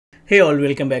Hey all,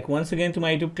 welcome back once again to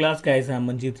my YouTube class. Guys, I'm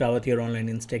Manjeet Rawat, your online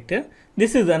instructor.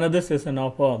 This is another session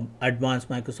of Advanced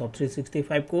Microsoft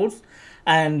 365 course,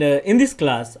 and in this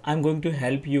class I'm going to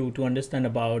help you to understand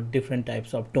about different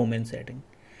types of domain setting.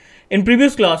 In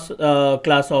previous class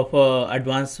of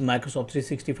Advanced Microsoft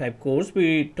 365 course,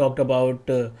 we talked about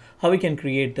how we can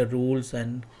create the rules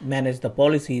and manage the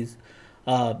policies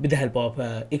with the help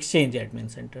of Exchange Admin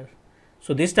Center.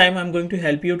 So this time I'm going to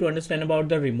help you to understand about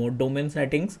the remote domain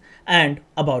settings and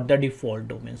about the default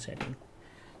domain setting.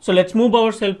 So let's move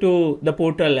ourselves to the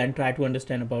portal and try to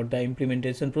understand about the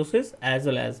implementation process, as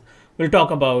well as we'll talk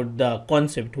about the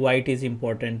concept, why it is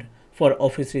important for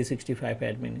Office 365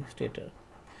 administrator.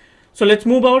 So let's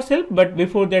move ourselves, but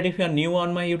before that, if you are new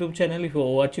on my YouTube channel, if you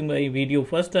are watching my video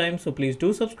first time, so please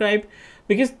do subscribe,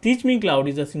 because Teach Me Cloud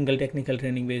is a single technical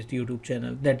training based YouTube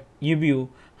channel that give you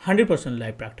 100%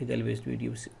 live practical based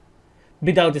videos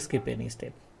without skip any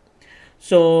step.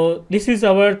 So this is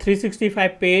our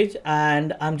 365 page,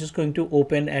 and I'm just going to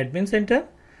open Admin Center.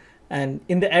 And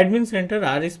in the Admin Center,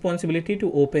 our responsibility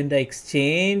to open the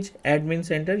Exchange Admin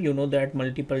Center. You know that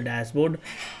multiple dashboard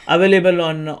available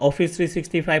on Office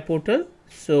 365 portal.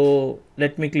 So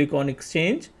let me click on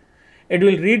Exchange. It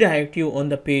will redirect you on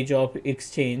the page of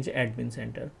Exchange Admin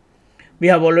Center. We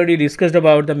have already discussed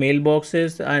about the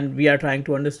mailboxes, and we are trying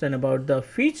to understand about the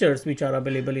features which are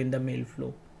available in the mail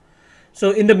flow.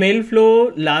 So in the mail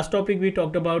flow, last topic we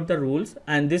talked about the rules,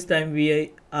 and this time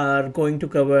we are going to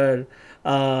cover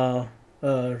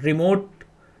remote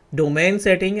domain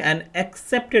setting and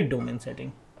accepted domain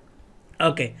setting.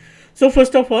 Okay, so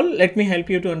first of all, let me help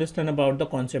you to understand about the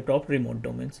concept of remote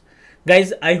domains.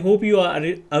 Guys, I hope you are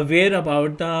aware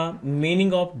about the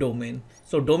meaning of domain.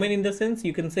 So domain, in the sense,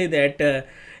 you can say that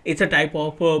it's a type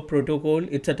of protocol,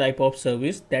 it's a type of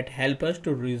service that help us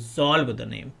to resolve the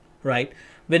name, right?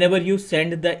 Whenever you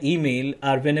send the email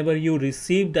or whenever you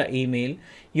receive the email,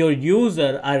 your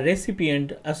user or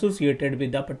recipient associated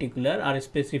with a particular or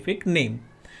specific name.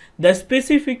 The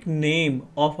specific name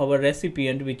of our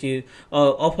recipient, which is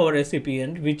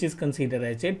considered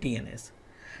as a DNS.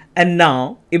 And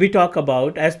now, if we talk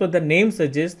about, as per the name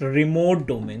suggests, remote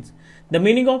domains. The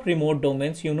meaning of remote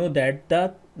domains, you know that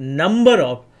the number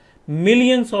of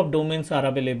millions of domains are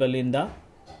available in the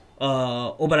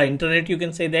over internet, you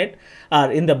can say that,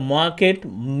 or in the market,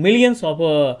 millions of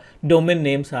domain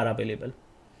names are available.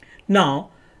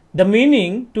 Now, the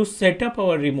meaning to set up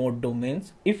our remote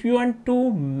domains, if you want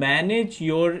to manage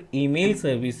your email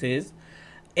services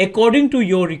according to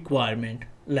your requirement,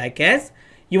 like as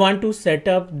you want to set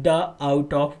up the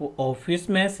out of office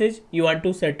message, you want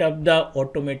to set up the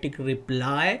automatic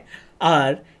reply,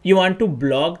 or you want to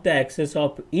block the access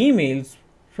of emails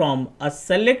from a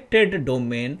selected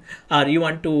domain, or you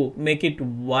want to make it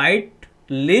white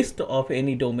list of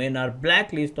any domain or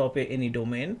black list of any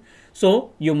domain.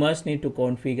 So you must need to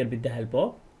configure with the help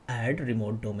of add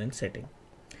remote domain setting.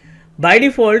 By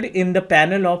default, in the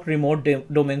panel of remote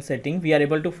domain setting, we are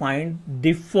able to find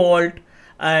default,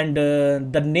 and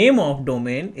the name of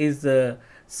domain is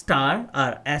star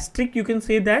or asterisk, you can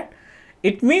say that.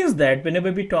 It means that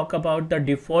whenever we talk about the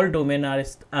default domain or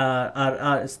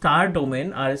star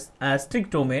domain or asterisk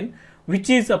domain, which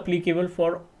is applicable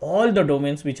for all the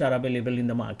domains which are available in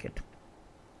the market,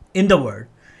 in the world,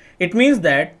 it means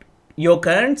that your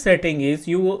current setting is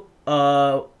you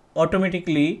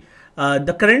automatically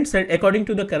according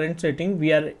to the current setting,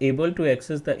 we are able to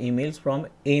access the emails from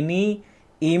any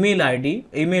email ID,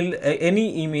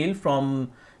 any email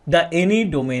from the any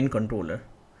domain controller.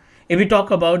 If we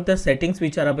talk about the settings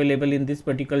which are available in this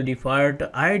particular default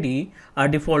ID or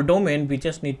default domain, we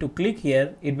just need to click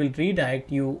here. It will redirect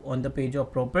you on the page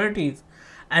of properties,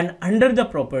 and under the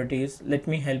properties, let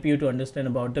me help you to understand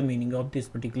about the meaning of this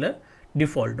particular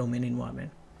default domain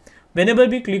environment. Whenever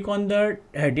we click on the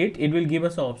edit, it will give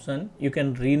us an option. You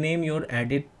can rename your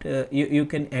edit, you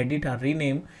can edit or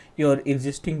rename your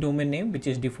existing domain name, which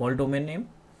is default domain name.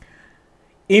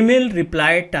 Email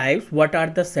reply types, what are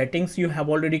the settings you have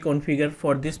already configured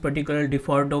for this particular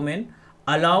default domain?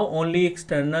 Allow only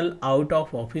external out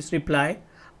of office reply,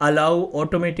 allow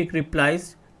automatic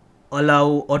replies,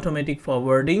 allow automatic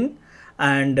forwarding,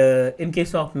 and in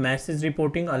case of message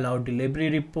reporting, allow delivery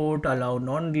report, allow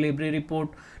non-delivery report,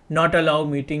 not allow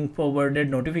meeting forwarded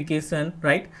notification,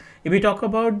 right? If we talk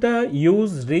about the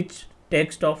use rich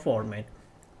text of format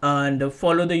and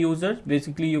follow the user,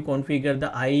 basically you configure the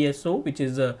ISO, which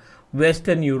is a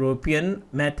Western European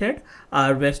method,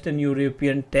 or Western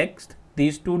European text.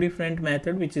 These two different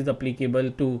methods which is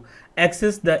applicable to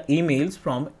access the emails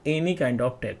from any kind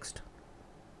of text.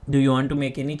 Do you want to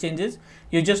make any changes?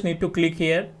 You just need to click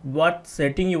here what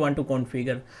setting you want to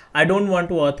configure. I don't want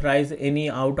to authorize any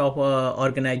out of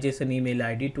organization email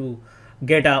ID to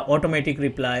get a automatic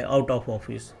reply out of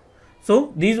office.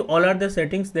 So these all are the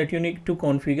settings that you need to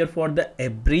configure for the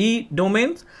every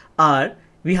domains, or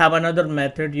we have another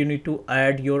method you need to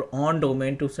add your own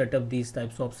domain to set up these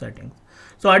types of settings.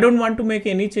 So I don't want to make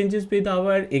any changes with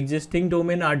our existing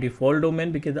domain, our default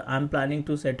domain, because I'm planning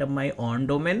to set up my own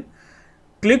domain.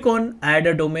 Click on add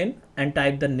a domain and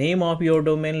type the name of your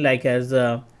domain like as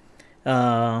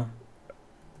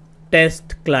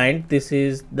test client. This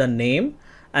is the name,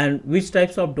 and which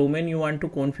types of domain you want to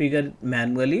configure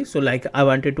manually. So like I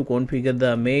wanted to configure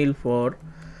the mail for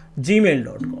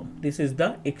gmail.com. This is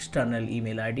the external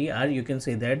email ID, or you can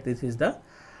say that this is the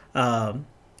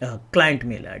client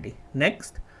mail ID.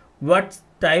 Next, what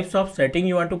types of setting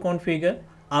you want to configure?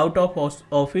 Out of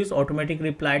office automatic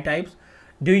reply types.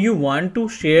 Do you want to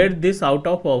share this out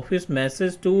of office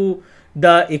message to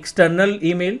the external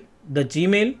email, the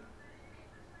Gmail?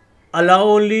 Allow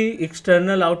only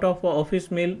external out of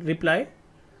office mail reply.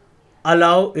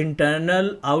 Allow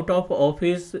internal out of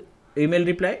office email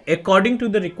reply. According to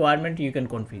the requirement you can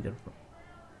configure.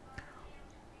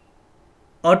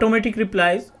 Automatic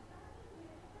replies.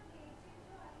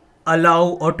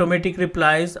 Allow automatic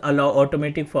replies, allow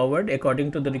automatic forward. According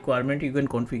to the requirement you can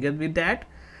configure with that.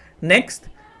 Next,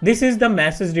 this is the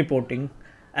message reporting.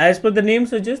 As per the name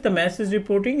suggests, the message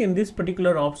reporting, in this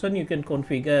particular option you can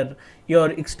configure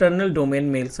your external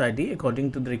domain mails ID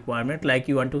according to the requirement. Like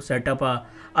you want to set up a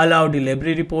allow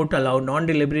delivery report, allow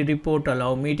non-delivery report,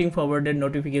 allow meeting forwarded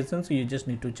notifications. So you just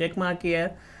need to check mark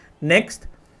here. Next,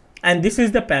 and this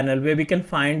is the panel where we can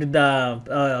find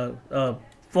the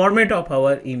format of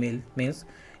our email. Means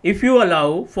if you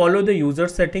allow follow the user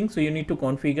settings, so you need to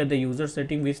configure the user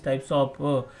setting, which types of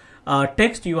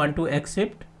text you want to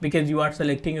accept, because you are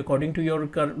selecting according to your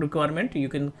requirement. You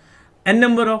can n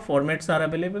number of formats are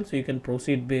available, so you can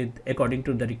proceed with according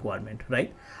to the requirement,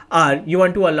 right? Or you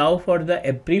want to allow for the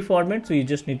every format, so you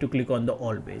just need to click on the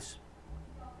always.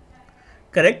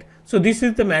 Correct. So this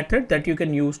is the method that you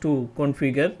can use to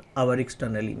configure our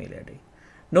external email ID.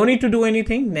 No need to do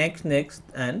anything. Next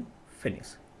and finish.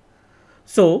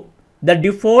 So the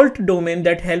default domain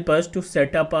that help us to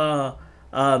set up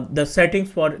the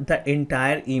settings for the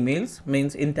entire emails,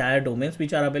 means entire domains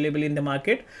which are available in the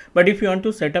market. But if you want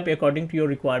to set up according to your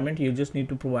requirement, you just need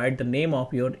to provide the name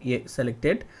of your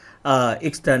selected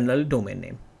external domain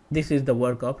name. This is the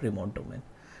work of remote domain.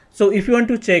 So if you want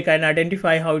to check and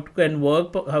identify how it can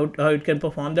work, how it can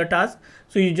perform the task,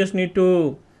 so you just need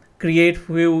to create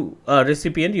few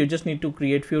recipient. You just need to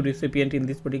create few recipient in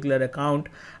this particular account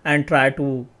and try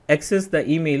to access the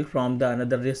email from the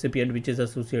another recipient which is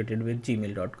associated with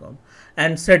gmail.com,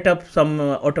 and set up some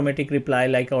automatic reply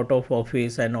like out of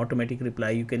office and automatic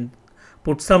reply. You can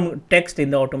put some text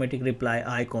in the automatic reply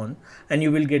icon and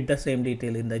you will get the same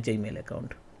detail in the Gmail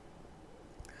account.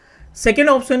 Second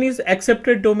option is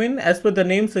accepted domain. As per the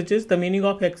name suggests, the meaning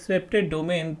of accepted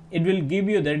domain, it will give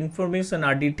you the information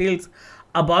or details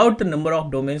about the number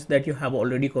of domains that you have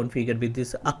already configured with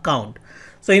this account.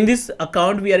 So in this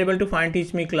account we are able to find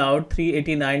teachmecloud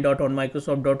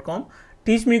 389.onmicrosoft.com,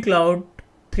 teachmecloud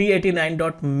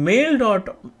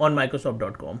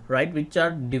 389.mail.onmicrosoft.com, right, which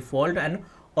are default and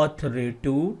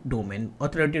authoritative domain.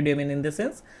 Authoritative domain in the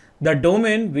sense the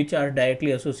domain which are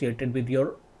directly associated with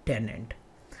your tenant.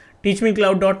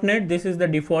 Teachmecloud.net, this is the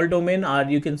default domain, or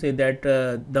you can say that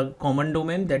the common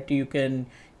domain that you can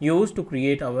use to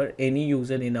create our any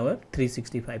user in our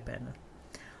 365 panel.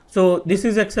 So this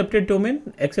is accepted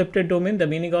domain. Accepted domain, the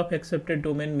meaning of accepted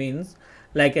domain means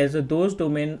like as those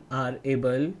domain are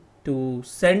able to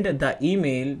send the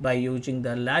email by using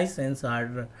the license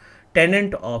or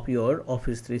tenant of your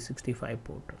Office 365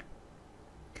 portal.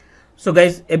 So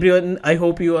guys, everyone, I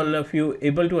hope you all of you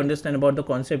able to understand about the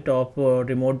concept of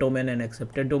remote domain and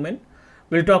accepted domain.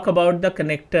 We'll talk about the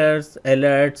connectors,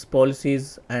 alerts,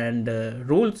 policies and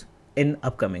rules in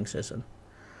upcoming session.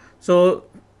 So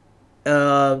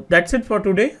that's it for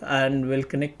today, and we'll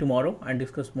connect tomorrow and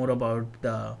discuss more about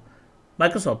the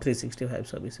Microsoft 365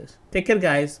 services. Take care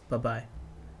guys, bye bye,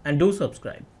 and do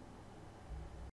subscribe.